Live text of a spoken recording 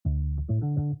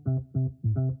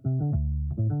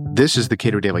This is the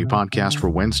Cato Daily Podcast for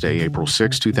Wednesday, April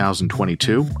 6,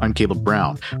 2022. I'm Caleb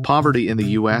Brown. Poverty in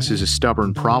the U.S. is a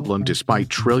stubborn problem despite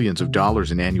trillions of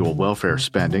dollars in annual welfare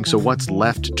spending. So what's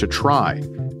left to try?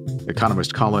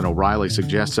 Economist Colin O'Reilly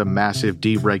suggests a massive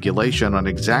deregulation on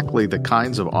exactly the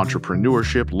kinds of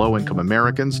entrepreneurship low-income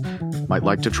Americans might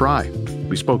like to try.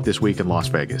 We spoke this week in Las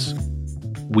Vegas.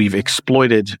 We've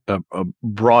exploited a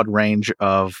broad range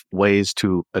of ways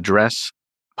to address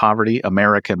poverty,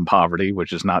 American poverty,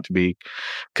 which is not to be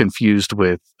confused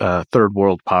with third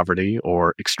world poverty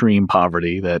or extreme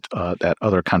poverty that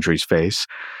other countries face.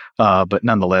 But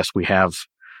nonetheless, we have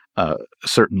a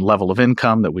certain level of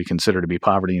income that we consider to be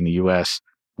poverty in the U.S.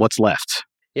 What's left?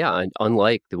 Yeah, and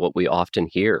unlike what we often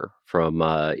hear from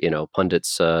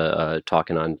pundits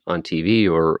talking on TV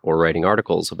or writing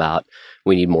articles about,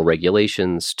 we need more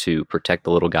regulations to protect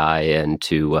the little guy and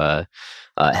to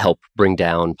help bring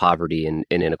down poverty and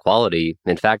inequality.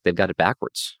 In fact, they've got it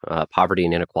backwards. Poverty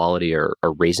and inequality are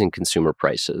raising consumer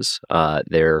prices.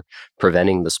 They're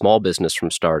preventing the small business from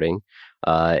starting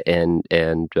and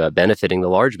benefiting the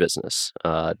large business.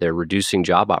 They're reducing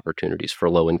job opportunities for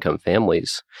low-income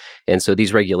families. And so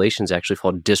these regulations actually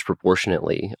fall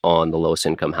disproportionately on the lowest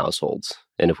income households.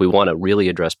 And if we want to really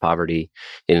address poverty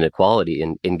and inequality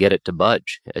and get it to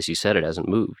budge, as you said, it hasn't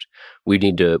moved, we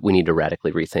need to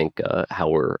radically rethink how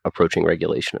we're approaching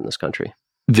regulation in this country.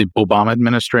 The Obama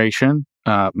administration,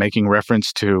 making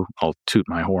reference to, I'll toot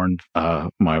my horn,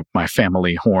 my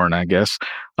family horn, I guess.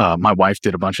 My wife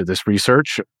did a bunch of this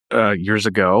research years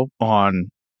ago on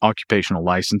occupational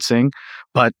licensing.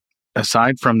 But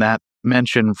aside from that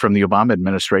mention from the Obama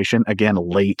administration, again,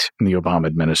 late in the Obama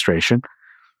administration,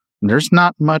 there's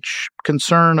not much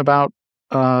concern about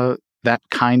that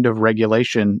kind of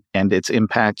regulation and its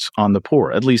impacts on the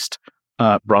poor, at least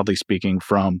broadly speaking,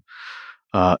 from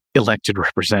elected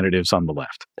representatives on the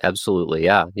left. Absolutely,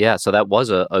 yeah. So that was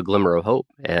a glimmer of hope,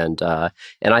 and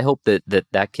I hope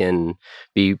that can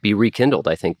be rekindled.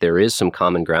 I think there is some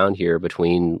common ground here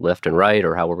between left and right,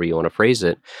 or however you want to phrase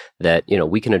it. That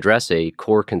we can address a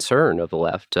core concern of the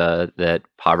left that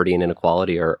poverty and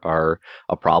inequality are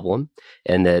a problem,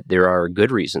 and that there are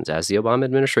good reasons, as the Obama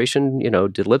administration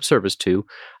did lip service to.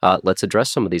 Let's address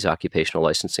some of these occupational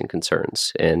licensing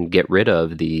concerns and get rid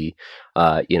of the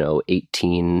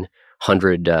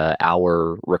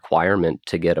 1,800-hour requirement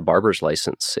to get a barber's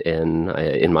license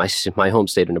in my home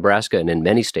state of Nebraska and in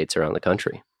many states around the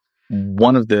country.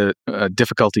 One of the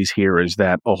difficulties here is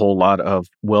that a whole lot of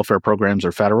welfare programs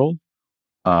are federal,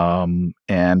 and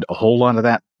a whole lot of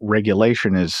that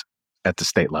regulation is at the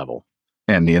state level,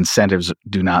 and the incentives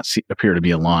do not appear to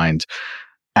be aligned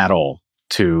at all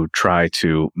to try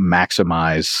to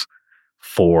maximize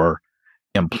for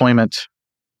employment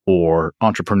or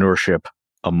entrepreneurship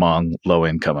among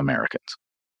low-income Americans.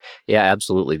 Yeah,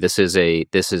 absolutely. This is a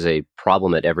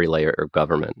problem at every layer of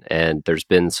government, and there's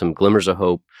been some glimmers of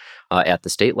hope at the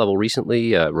state level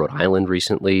recently. Rhode Island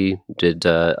recently did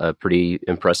a pretty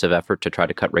impressive effort to try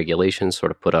to cut regulations,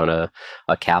 sort of put on a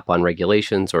cap on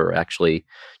regulations, or actually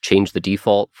change the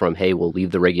default from, hey, we'll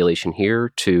leave the regulation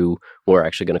here, to we're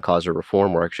actually going to cause a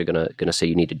reform. We're actually going to say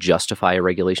you need to justify a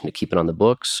regulation to keep it on the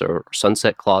books, or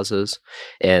sunset clauses.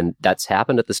 And that's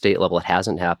happened at the state level. It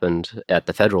hasn't happened at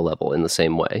the federal level in the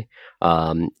same way.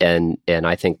 And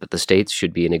I think that the states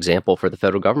should be an example for the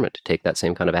federal government to take that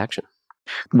same kind of action.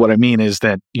 What I mean is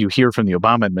that you hear from the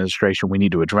Obama administration, we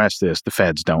need to address this. The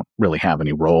feds don't really have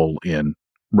any role in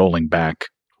rolling back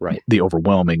the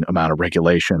overwhelming amount of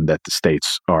regulation that the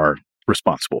states are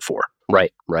responsible for.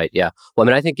 Right. Yeah. Well,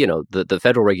 I mean, I think, the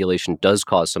federal regulation does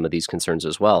cause some of these concerns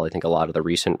as well. I think a lot of the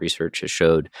recent research has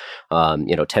showed,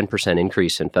 10%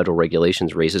 increase in federal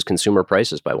regulations raises consumer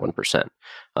prices by 1%.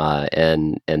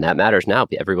 And that matters now.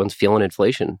 Everyone's feeling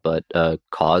inflation, but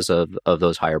cause of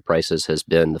those higher prices has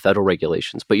been the federal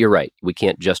regulations. But you're right. We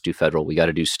can't just do federal. We got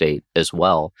to do state as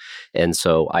well. And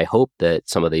so I hope that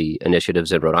some of the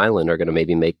initiatives in Rhode Island are going to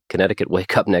maybe make Connecticut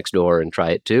wake up next door and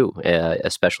try it too,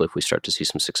 especially if we start to see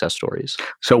some success stories.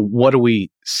 So what do we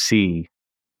see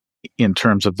in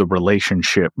terms of the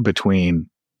relationship between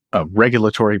a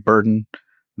regulatory burden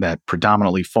that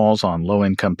predominantly falls on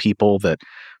low-income people that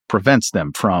prevents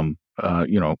them from,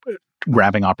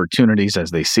 grabbing opportunities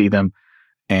as they see them,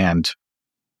 and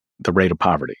the rate of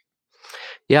poverty?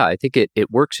 Yeah, I think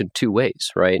it works in two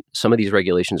ways, right? Some of these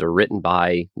regulations are written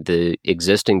by the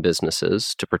existing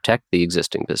businesses to protect the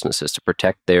existing businesses, to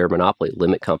protect their monopoly,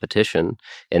 limit competition,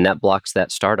 and that blocks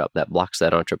that startup, that blocks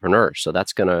that entrepreneur. So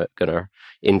that's gonna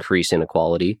increase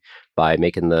inequality. by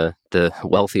making the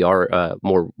wealthy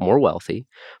more wealthy,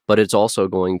 but it's also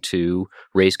going to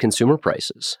raise consumer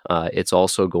prices. It's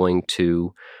also going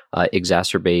to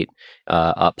exacerbate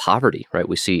poverty. Right,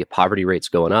 we see poverty rates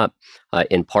going up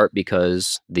in part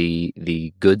because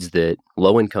the goods that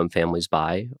low income families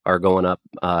buy are going up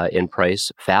in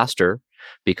price faster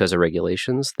because of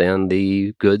regulations than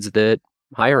the goods that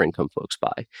higher income folks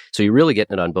buy. So you're really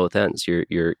getting it on both ends.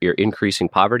 You're increasing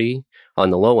poverty on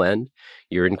the low end.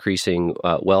 You're increasing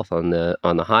wealth on the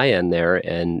high end there,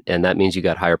 and that means you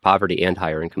got higher poverty and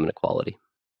higher income inequality.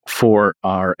 For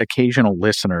our occasional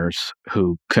listeners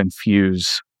who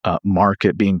confuse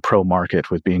being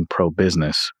pro-market with being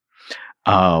pro-business,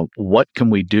 what can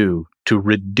we do to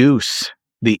reduce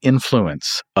the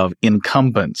influence of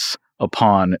incumbents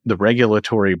upon the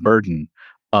regulatory burden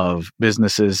of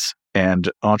businesses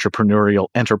and entrepreneurial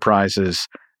enterprises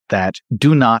that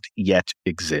do not yet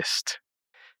exist?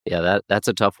 Yeah, that's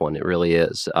a tough one. It really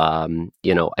is. I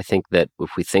think that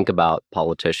if we think about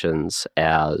politicians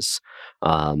as,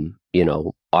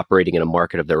 operating in a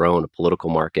market of their own, a political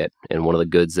market, and one of the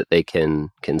goods that they can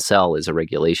sell is a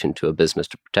regulation to a business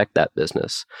to protect that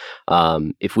business.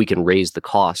 If we can raise the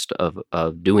cost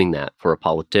of doing that for a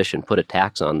politician, put a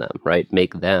tax on them, right,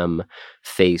 make them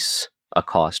face a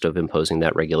cost of imposing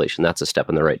that regulation, that's a step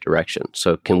in the right direction.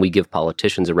 So can we give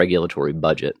politicians a regulatory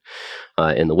budget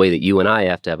in the way that you and I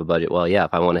have to have a budget? Well, yeah,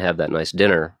 if I want to have that nice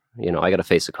dinner, I got to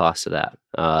face the cost of that.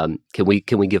 Can we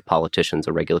give politicians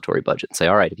a regulatory budget and say,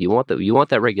 all right, if you want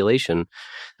that regulation,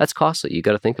 that's costly. You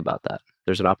got to think about that.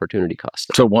 There's an opportunity cost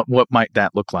there. So what might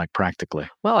that look like practically?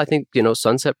 Well, I think,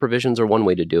 sunset provisions are one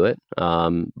way to do it.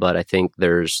 But I think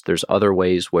there's other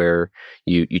ways where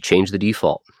you change the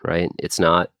default, right? It's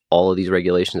not all of these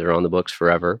regulations are on the books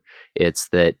forever. It's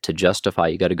that to justify,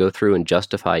 you got to go through and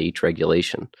justify each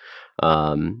regulation.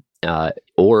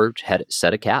 Or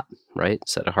set a cap, right?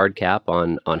 Set a hard cap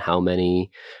on how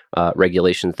many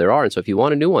regulations there are. And so if you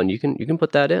want a new one, you can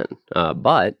put that in.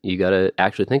 But you got to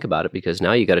actually think about it, because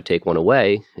now you got to take one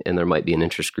away, and there might be an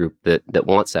interest group that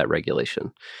wants that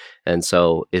regulation. And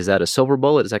so is that a silver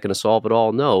bullet? Is that going to solve it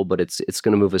all? No, but it's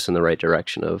going to move us in the right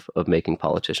direction of making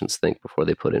politicians think before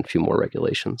they put in a few more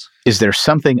regulations. Is there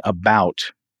something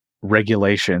about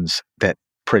regulations that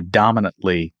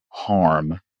predominantly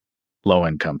harm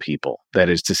low-income people, that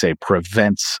is to say,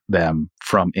 prevents them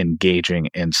from engaging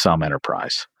in some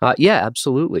enterprise? Yeah,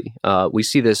 absolutely. We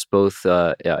see this both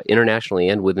internationally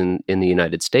and in the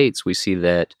United States. We see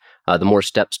that the more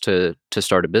steps to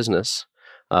start a business,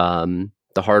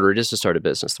 the harder it is to start a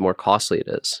business, the more costly it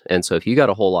is. And so if you got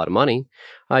a whole lot of money,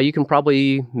 you can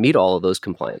probably meet all of those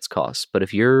compliance costs. But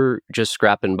if you're just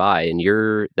scrapping by and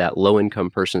you're that low-income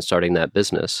person starting that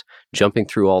business, jumping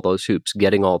through all those hoops,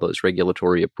 getting all those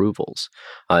regulatory approvals,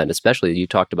 and especially you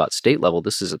talked about state level,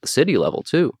 this is at the city level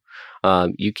too.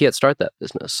 You can't start that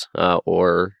business,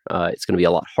 or it's going to be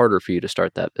a lot harder for you to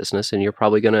start that business, and you're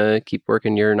probably going to keep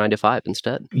working your 9 to 5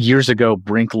 instead. Years ago,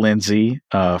 Brink Lindsey,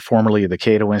 formerly of the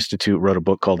Cato Institute, wrote a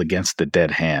book called Against the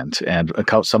Dead Hand. And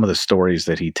some of the stories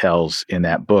that he tells in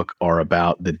that book are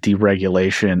about the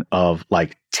deregulation of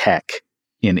tech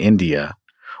in India,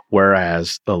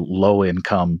 whereas the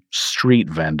low-income street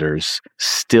vendors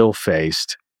still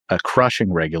faced a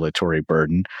crushing regulatory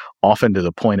burden, often to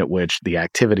the point at which the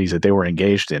activities that they were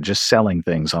engaged in, just selling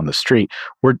things on the street,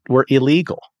 were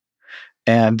illegal.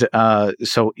 And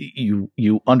so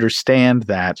you understand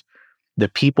that the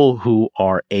people who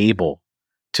are able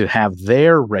to have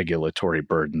their regulatory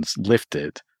burdens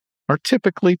lifted are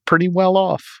typically pretty well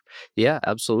off. Yeah,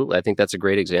 absolutely. I think that's a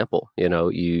great example.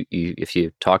 If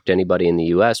you talk to anybody in the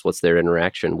U.S., what's their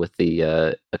interaction with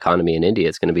the economy in India?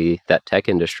 It's going to be that tech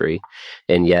industry,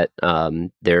 and yet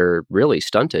they're really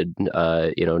stunted.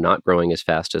 Not growing as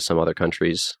fast as some other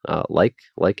countries like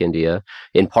India.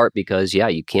 In part because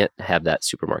you can't have that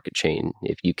supermarket chain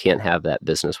if you can't have that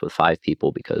business with 5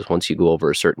 people, because once you go over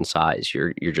a certain size,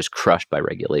 you're just crushed by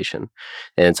regulation.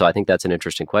 And so I think that's an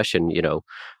interesting question.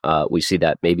 We see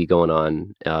that maybe going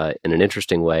on in an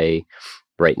interesting way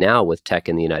right now with tech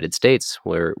in the United States,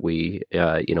 where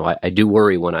I do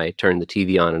worry when I turn the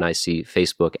TV on and I see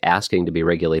Facebook asking to be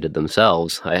regulated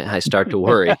themselves. I start to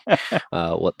worry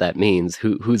what that means.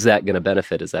 Who's that going to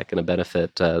benefit? Is that going to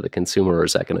benefit the consumer, or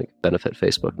is that going to benefit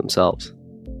Facebook themselves?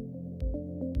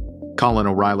 Colin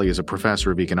O'Reilly is a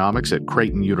professor of economics at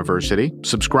Creighton University.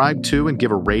 Subscribe to and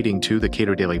give a rating to the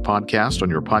Cato Daily Podcast on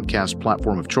your podcast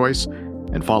platform of choice,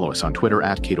 and follow us on Twitter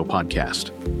 @Cato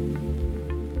Podcast.